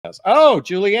this. Oh,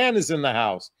 Julianne is in the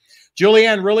house.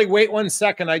 Julianne, really wait 1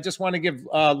 second. I just want to give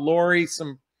Lori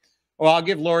some, well, I'll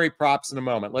give Lori props in a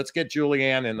moment. Let's get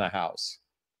Julianne in the house.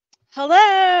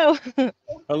 Hello.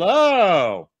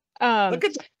 Hello. Um, Look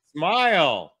at that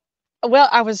smile. well,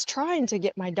 I was trying to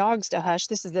get my dogs to hush.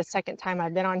 This is the second time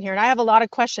I've been on here, and I have a lot of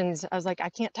questions. I was like, I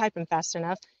can't type them fast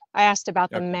enough. I asked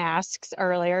about the Okay. masks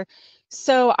earlier.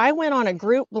 So I went on a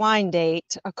group blind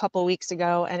date a couple weeks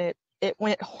ago, and it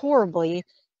went horribly.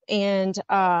 And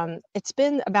it's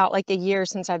been about like a year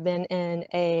since I've been in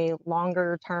a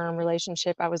longer term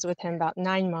relationship. I was with him about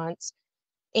 9 months.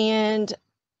 And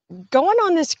going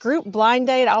on this group blind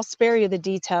date, I'll spare you the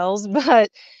details, but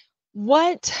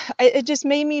it just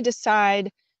made me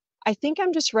decide, I think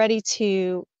I'm just ready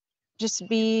to just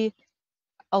be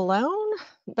alone,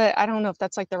 but I don't know if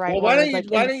that's like the right Well, word. Like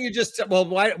why don't you just, well,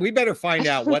 we better find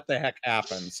out what the heck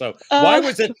happened. So why um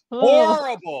was it oh,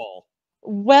 horrible?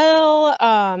 well,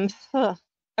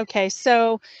 okay,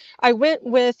 so I went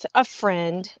with a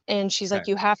friend and she's Okay. like,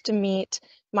 you have to meet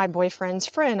my boyfriend's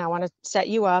friend. I want to set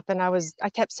you up. And I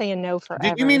kept saying no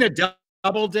Did you mean forever. a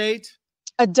double date?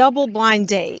 A double blind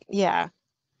date, yeah.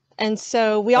 And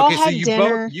so we all Okay, so had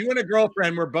dinner. you and a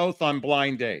girlfriend were both on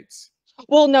blind dates.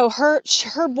 Well, no, her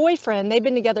boyfriend, they've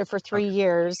been together for 3 Okay.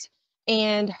 years,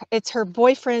 and it's her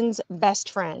boyfriend's best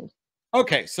friend.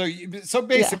 Okay, so Yeah.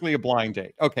 basically a blind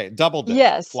date. Okay, double date,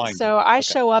 Yes. blind date. So I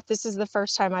Okay. show up. This is the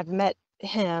first time I've met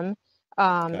him.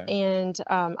 Okay. And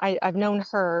I've known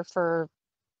her for,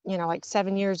 like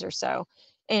 7 years or so.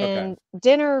 Okay. And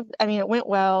dinner, I mean, it went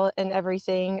well and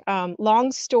everything.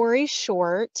 Long story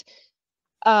short,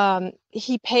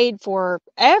 he paid for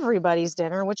everybody's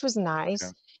dinner, which was Okay.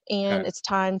 nice. And Okay. it's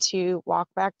time to walk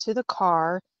back to the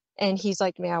car. And he's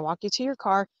like, may I walk you to your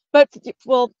car? But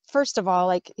well, first of all,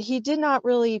 like he did not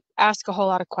really ask a whole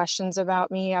lot of questions about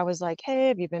me. I was like, hey,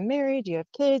 have you been married? Do you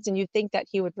have kids? And you think that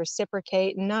he would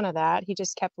reciprocate. None of that. He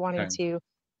just kept wanting Okay. to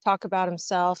talk about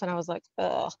himself. And I was like,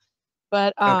 ugh.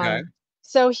 But Okay.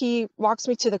 so he walks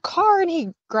me to the car and he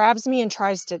grabs me and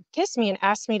tries to kiss me and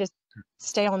asks me to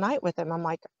stay all night with him. I'm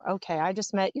like, okay, I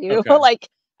just met you. Okay. Like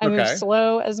I move Okay.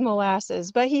 slow as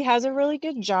molasses, but he has a really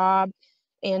good job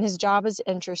and his job is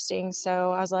interesting.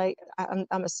 So I was like,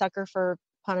 I'm a sucker for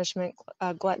punishment,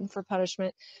 glutton for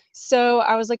punishment. So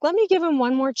I was like, let me give him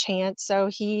one more chance. So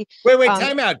Wait, um,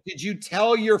 time out. Did you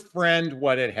tell your friend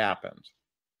what had happened?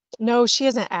 no, she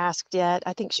hasn't asked yet.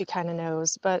 I think she kind of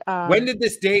knows, but When did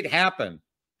this date happen?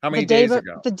 How the many days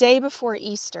ago? the day before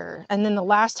Easter, and then the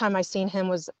last time I seen him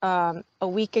was a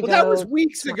week Well, that was ago.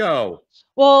 weeks ago.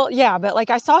 Well, yeah, but like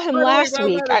I saw him last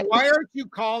week. Why aren't you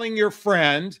calling your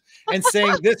friend and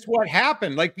saying this what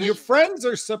happened? Like your friends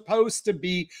are supposed to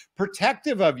be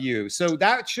protective of you. So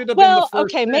that should have been the Well,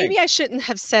 first okay, thing. maybe I shouldn't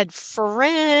have said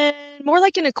friend, more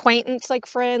like an acquaintance, like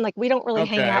friend. Like we don't really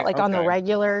hang out Okay, like on the okay.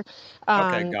 regular.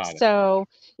 Okay, got it. So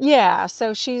yeah,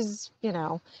 so she's,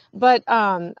 but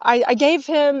I gave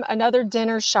him another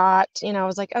dinner shot. I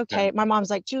was like, Okay, okay. My mom's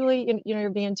like, Julie, you're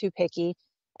being too picky.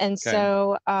 And okay,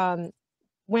 so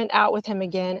went out with him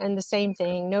again and the same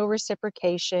thing, no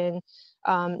reciprocation,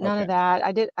 none okay. of that.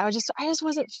 I just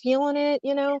wasn't feeling it.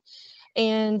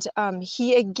 And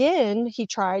he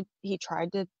tried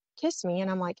to kiss me and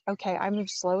I'm like, okay, I'm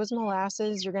slow as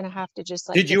molasses. You're gonna have to just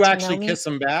like Did get you to know actually me. kiss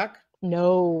him back?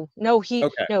 No, no, Okay,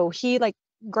 he like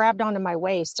grabbed onto my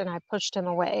waist and I pushed him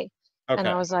away. And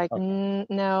I okay, was like, okay.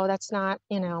 No, that's not,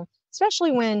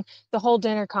 especially when the whole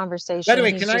dinner By the conversation,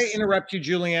 way, he's can I just, interrupt you,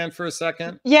 Julianne, for a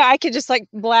second? yeah, I could just like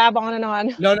blab on and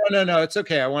on. No. It's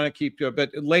okay. I want to keep to it.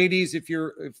 But ladies, if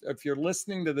you're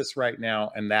listening to this right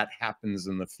now and that happens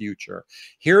in the future,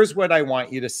 here's what I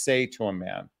want you to say to a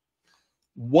man.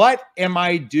 What am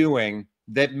I doing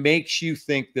that makes you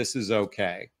think this is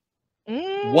okay?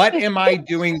 What Mm. am I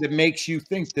doing that makes you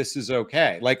think this is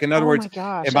okay? Like, in other Oh words, my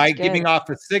gosh, am I that's giving good. off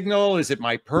a signal? Is it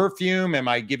my perfume? Am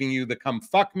I giving you the come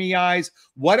fuck me eyes?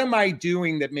 What am I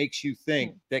doing that makes you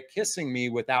think Mm. that kissing me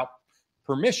without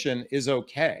permission is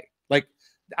okay? Like,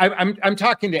 I'm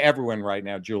talking to everyone right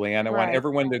now, Julianne. I want Right.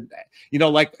 everyone to,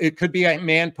 like it could be a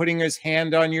man putting his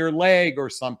hand on your leg or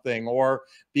something, or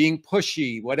being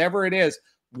pushy, whatever it is.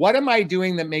 What am I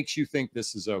doing that makes you think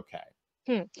this is okay?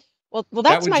 Hmm. Well, That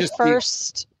that's would my just be,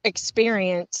 first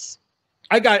experience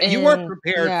I got it. You weren't in,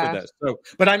 prepared for yeah, this. So,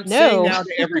 but I'm saying no. now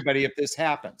to everybody, if this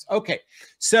happens. Okay.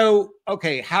 So,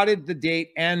 okay, how did the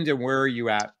date end and where are you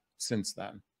at since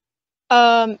then?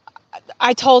 Um,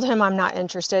 I told him I'm not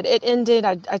interested. It ended,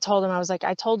 I told him, I was like,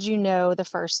 I told you no the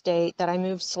first date, that I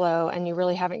move slow and you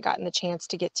really haven't gotten the chance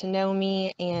to get to know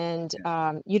me. And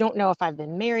Yeah. you don't know if I've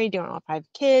been married, you don't know if I have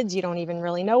kids, you don't even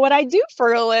really know what I do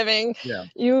for a living. Yeah.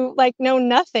 You like know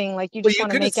nothing, like you Well, just you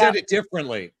want to could have make said out, it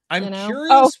differently. I'm you know? Oh,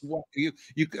 curious what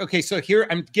okay, so here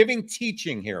I'm giving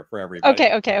teaching here for everybody.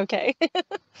 okay, okay, okay.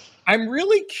 I'm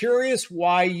really curious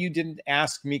why you didn't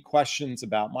ask me questions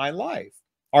about my life.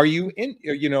 Are you in,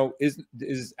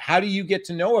 is how do you get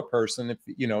to know a person if,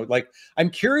 like, I'm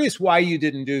curious why you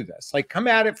didn't do this. Like, come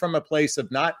at it from a place of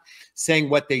not saying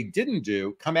what they didn't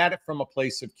do, come at it from a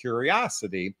place of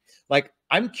curiosity. Like,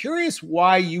 I'm curious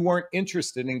why you weren't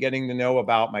interested in getting to know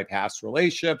about my past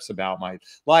relationships, about my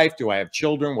life. Do I have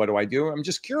children? What do I do? I'm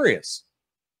just curious.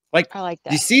 Like, I like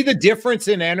do you that. see the difference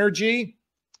in energy?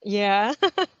 Yeah,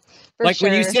 for Like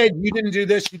when you sure. said you didn't do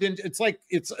this, you didn't, it's like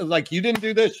you didn't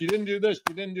do this, you didn't do this,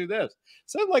 you didn't do this.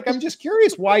 So like I'm just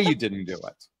curious why you didn't do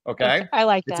it. Okay, Okay. I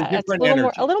like It's a that. It's different a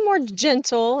energy. little more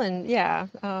gentle and yeah,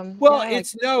 yeah, Well, I like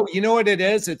it's no, you know what it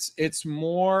is? It's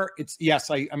more, it's yes,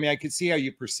 I mean I could see how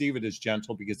you perceive it as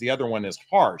gentle because the other one is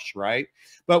harsh, right?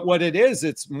 But what it is,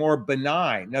 it's more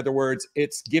benign. In other words,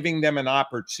 it's giving them an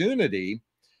opportunity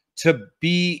to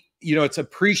be, it's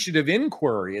appreciative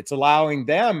inquiry. It's allowing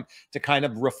them to kind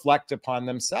of reflect upon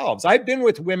themselves. I've been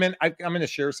with women, I'm going to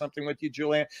share something with you,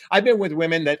 Julianne. I've been with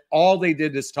women that all they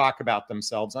did is talk about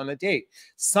themselves on a date.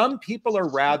 Some people are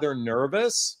rather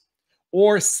nervous,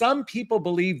 or some people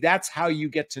believe that's how you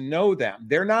get to know them.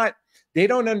 They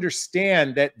don't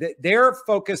understand that they're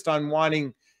focused on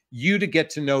wanting you to get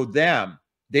to know them.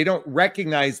 They don't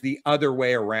recognize the other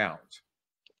way around.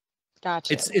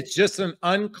 gotcha. It's just an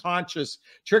unconscious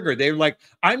trigger. They're like,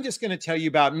 I'm just going to tell you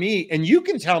about me, and you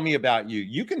can tell me about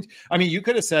you. I mean, you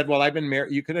could have said, well, I've been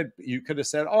married. You could have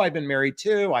said, oh, I've been married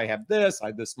too. I have this.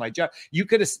 This is my job. You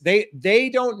could have. They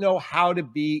don't know how to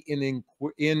be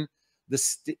in the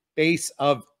space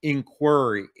of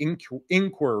inquiry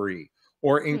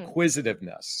or Hmm.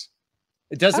 inquisitiveness.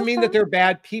 It doesn't mean that Okay. they're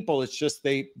bad people. It's just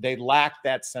they lack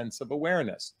that sense of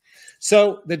awareness.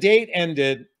 So the date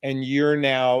ended, and you're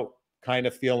now kind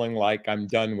of feeling like I'm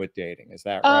done with dating. Is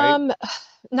that right? Um,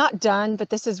 not done, but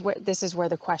this is where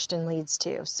the question leads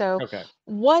to. So, Okay.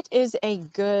 what is a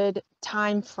good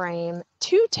time frame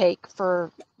to take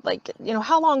for like,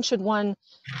 how long should one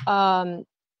um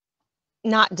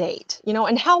not date,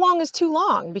 and how long is too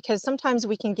long? Because sometimes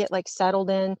we can get like settled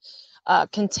in,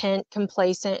 content,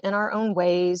 complacent in our own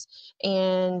ways,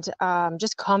 and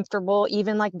just comfortable,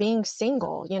 even like being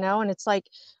single, and it's like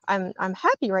I'm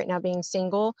happy right now being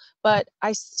single, but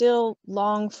I still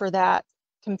long for that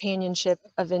companionship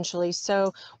eventually.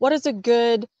 So, what is a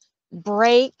good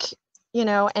break,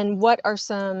 and what are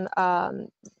some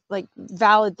like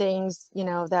valid things,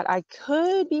 that I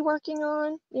could be working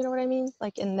on, you know what I mean?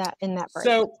 Like in that break.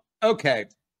 So, okay.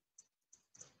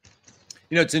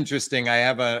 It's interesting. I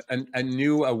have a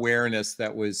new awareness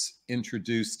that was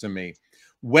introduced to me.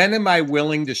 When am I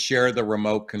willing to share the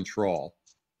remote control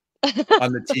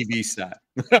on the TV set?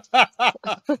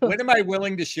 When am I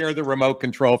willing to share the remote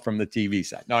control from the TV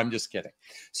set? No, I'm just kidding.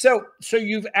 So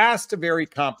you've asked a very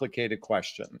complicated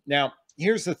question. Now,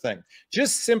 here's the thing.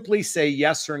 Just simply say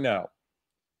yes or no.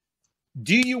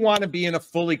 Do you want to be in a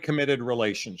fully committed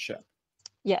relationship?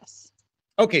 Yes.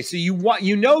 Okay, so you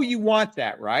want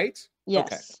that, right?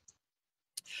 Okay. Yes.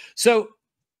 So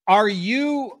are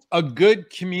you a good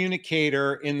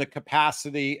communicator in the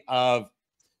capacity of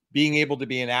being able to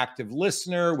be an active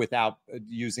listener without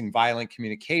using violent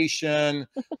communication?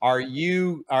 Are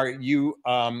you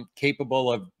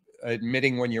capable of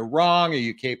admitting when you're wrong?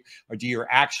 Or do your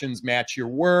actions match your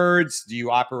words? Do you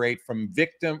operate from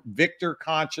victor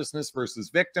consciousness versus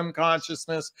victim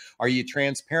consciousness? Are you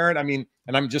transparent? I mean,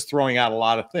 and I'm just throwing out a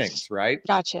lot of things, right?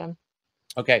 Gotcha.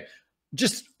 Okay.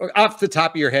 Just off the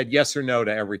top of your head, yes or no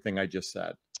to everything I just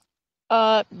said.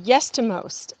 Yes to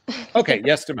most. Okay,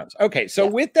 yes to most. Okay, so Yeah.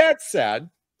 with that said,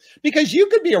 because you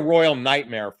could be a royal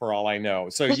nightmare for all I know.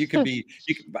 So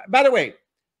by the way,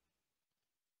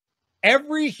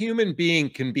 every human being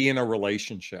can be in a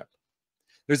relationship.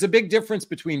 There's a big difference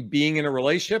between being in a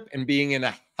relationship and being in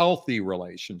a healthy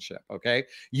relationship. Okay.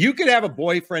 You could have a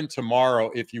boyfriend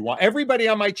tomorrow if you want. Everybody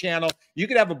on my channel, you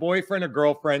could have a boyfriend or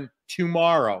girlfriend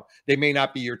tomorrow. They may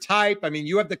not be your type. I mean,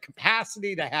 you have the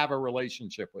capacity to have a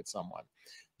relationship with someone.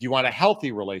 Do you want a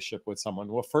healthy relationship with someone?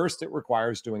 Well, first, it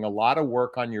requires doing a lot of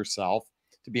work on yourself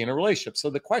to be in a relationship. So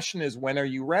the question is, when are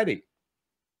you ready?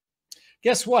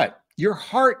 Guess what? Your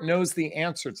heart knows the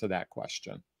answer to that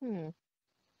question. Hmm.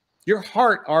 Your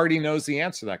heart already knows the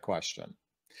answer to that question.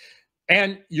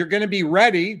 And you're going to be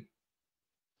ready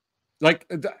Like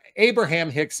Abraham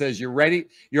Hicks says, you're ready.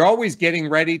 You're always getting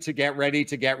ready to get ready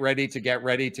to get ready to get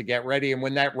ready to get ready. And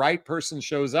when that right person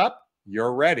shows up,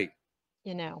 you're ready.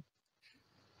 You know,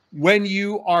 when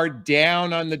you are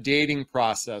down on the dating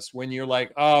process, when you're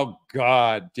like, oh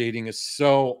God, dating is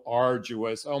so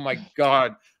arduous. Oh my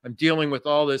God, I'm dealing with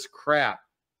all this crap.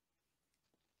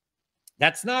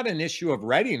 That's not an issue of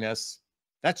readiness.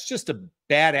 That's just a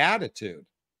bad attitude.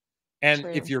 And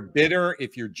true. if you're bitter,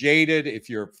 if you're jaded, if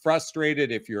you're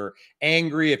frustrated, if you're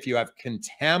angry, if you have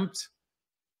contempt,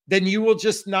 then you will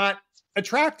just not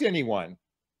attract anyone.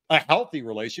 A healthy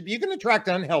relationship. You can attract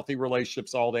unhealthy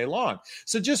relationships all day long.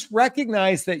 So just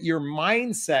recognize that your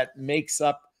mindset makes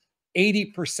up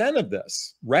 80% of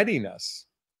this readiness.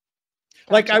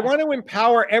 Gotcha. Like, I want to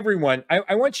empower everyone.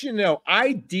 I want you to know,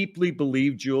 I deeply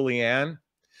believe, Julianne,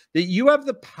 that you have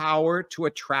the power to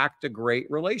attract a great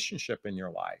relationship in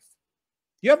your life.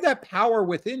 You have that power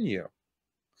within you.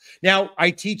 Now,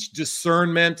 I teach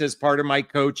discernment as part of my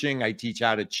coaching. I teach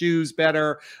how to choose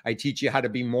better. I teach you how to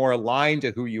be more aligned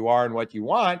to who you are and what you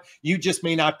want. You just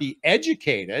may not be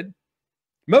educated.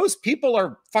 Most people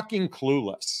are fucking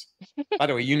clueless. By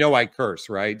the way, you know I curse,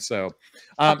 right? So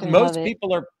most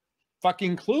people are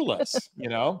fucking clueless, you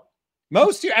know?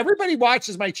 Everybody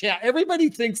watches my channel. Everybody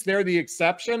thinks they're the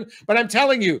exception, but I'm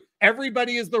telling you,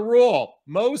 everybody is the rule.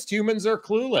 Most humans are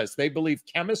clueless. They believe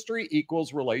chemistry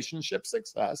equals relationship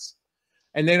success,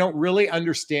 and they don't really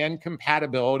understand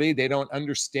compatibility. They don't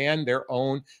understand their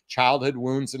own childhood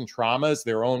wounds and traumas,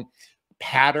 their own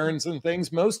patterns and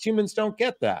things. Most humans don't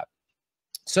get that.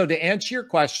 So to answer your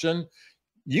question,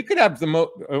 you could have the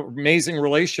most amazing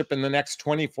relationship in the next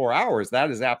 24 hours.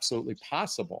 That is absolutely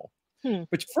possible.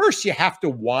 But first, you have to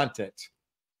want it.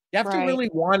 You have to really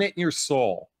want it in your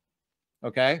soul.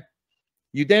 Okay.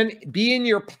 You then be in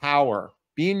your power.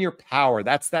 Be in your power.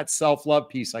 That's that self-love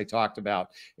piece I talked about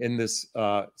in this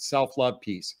self-love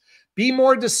piece. Be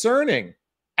more discerning.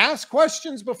 Ask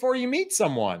questions before you meet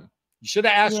someone. You should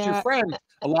have asked your friend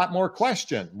a lot more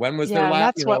question. When was their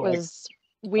last? That's what was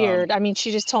weird. I mean,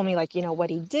 she just told me, like, you know,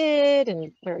 what he did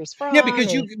and where he's from. Yeah,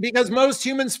 because most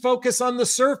humans focus on the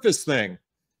surface thing.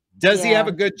 Does he have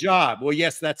a good job? Well,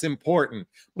 yes, that's important.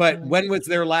 But when was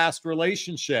their last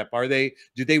relationship?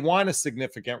 Do they want a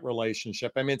significant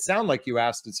relationship? I mean, it sounded like you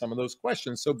asked some of those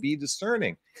questions. So be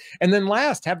discerning. And then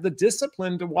last, have the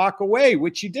discipline to walk away,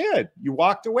 which you did. You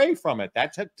walked away from it.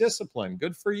 That took discipline.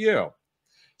 Good for you.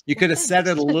 You could have said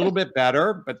it a little bit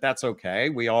better, but that's okay.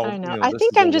 We all, I know. I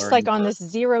think I'm just like on this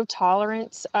zero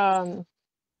tolerance,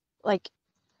 like,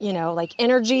 you know, like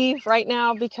energy right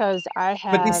now, because I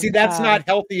have. But see, that's not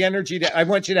healthy energy. I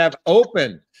want you to have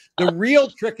open. The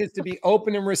real trick is to be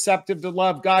open and receptive to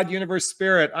love, God, universe,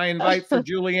 spirit. I invite for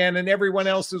Julianne and everyone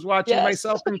else who's watching,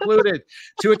 myself included,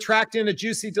 to attract in a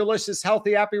juicy, delicious,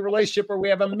 healthy, happy relationship where we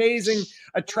have amazing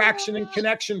attraction and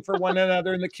connection for one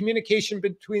another. And the communication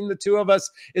between the two of us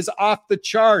is off the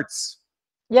charts.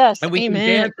 Yes. And we can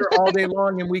banter all day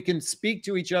long, and we can speak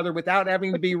to each other without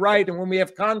having to be right. And when we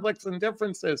have conflicts and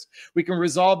differences, we can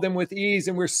resolve them with ease.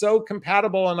 And we're so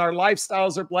compatible, and our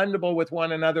lifestyles are blendable with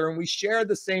one another. And we share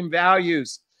the same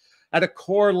values at a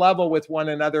core level with one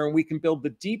another. And we can build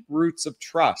the deep roots of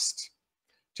trust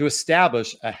to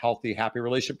establish a healthy, happy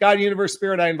relationship. God, universe,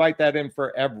 spirit, I invite that in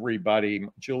for everybody,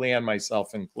 Julianne,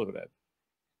 myself included.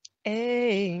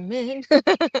 Amen.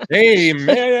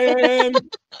 Amen.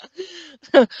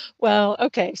 Well,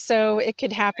 okay. So it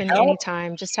could happen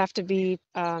anytime. Just have to be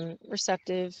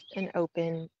receptive and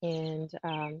open. And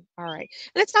all right.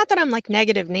 And it's not that I'm like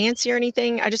negative Nancy or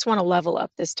anything. I just want to level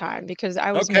up this time, because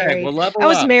I was married. Well, level I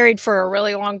was up. married for a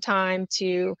really long time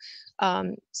to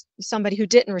somebody who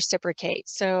didn't reciprocate.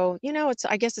 So, you know,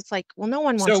 I guess it's like, well, no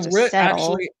one wants to settle.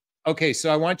 Actually, okay.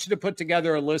 So I want you to put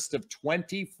together a list of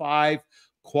 25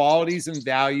 qualities and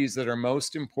values that are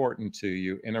most important to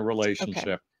you in a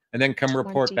relationship, and then come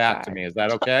report back to me. Is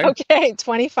that okay? Okay,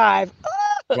 25.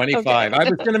 25. I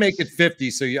was going to make it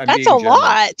 50, so that's a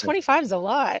lot. 25 is a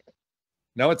lot.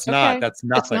 No, it's not. That's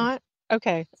nothing. It's not?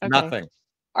 Okay. Nothing.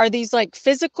 Are these like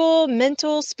physical,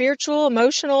 mental, spiritual,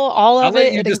 emotional, all of it? I'll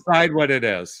let you decide what it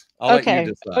is. I'll let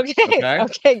you decide.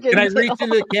 Okay. Good. Can I reach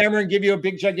into the camera and give you a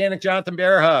big, gigantic Jonathon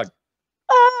bear hug?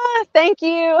 Thank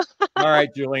you. All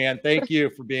right, Julianne. Thank you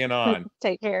for being on.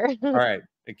 Take care. All right.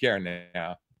 Take care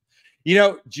now. You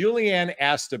know, Julianne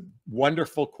asked a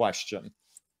wonderful question.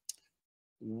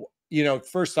 You know,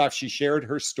 first off, she shared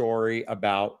her story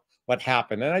about what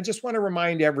happened. And I just want to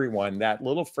remind everyone that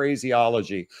little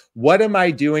phraseology. What am I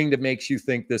doing that makes you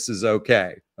think this is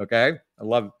okay? Okay. I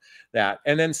love that.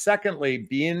 And then secondly,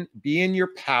 be in your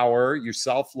power, your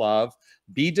self-love,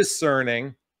 be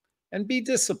discerning, and be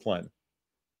disciplined.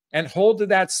 and hold to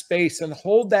that space and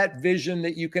hold that vision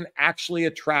that you can actually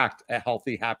attract a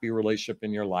healthy, happy relationship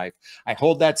in your life. I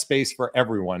hold that space for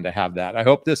everyone to have that. I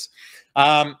hope this,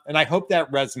 and I hope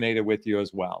that resonated with you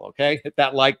as well. Okay. Hit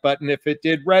that like button if it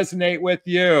did resonate with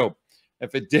you.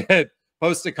 If it did,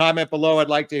 post a comment below. I'd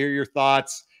like to hear your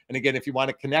thoughts. And again, if you want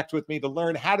to connect with me to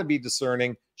learn how to be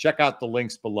discerning, check out the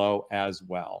links below as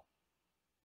well.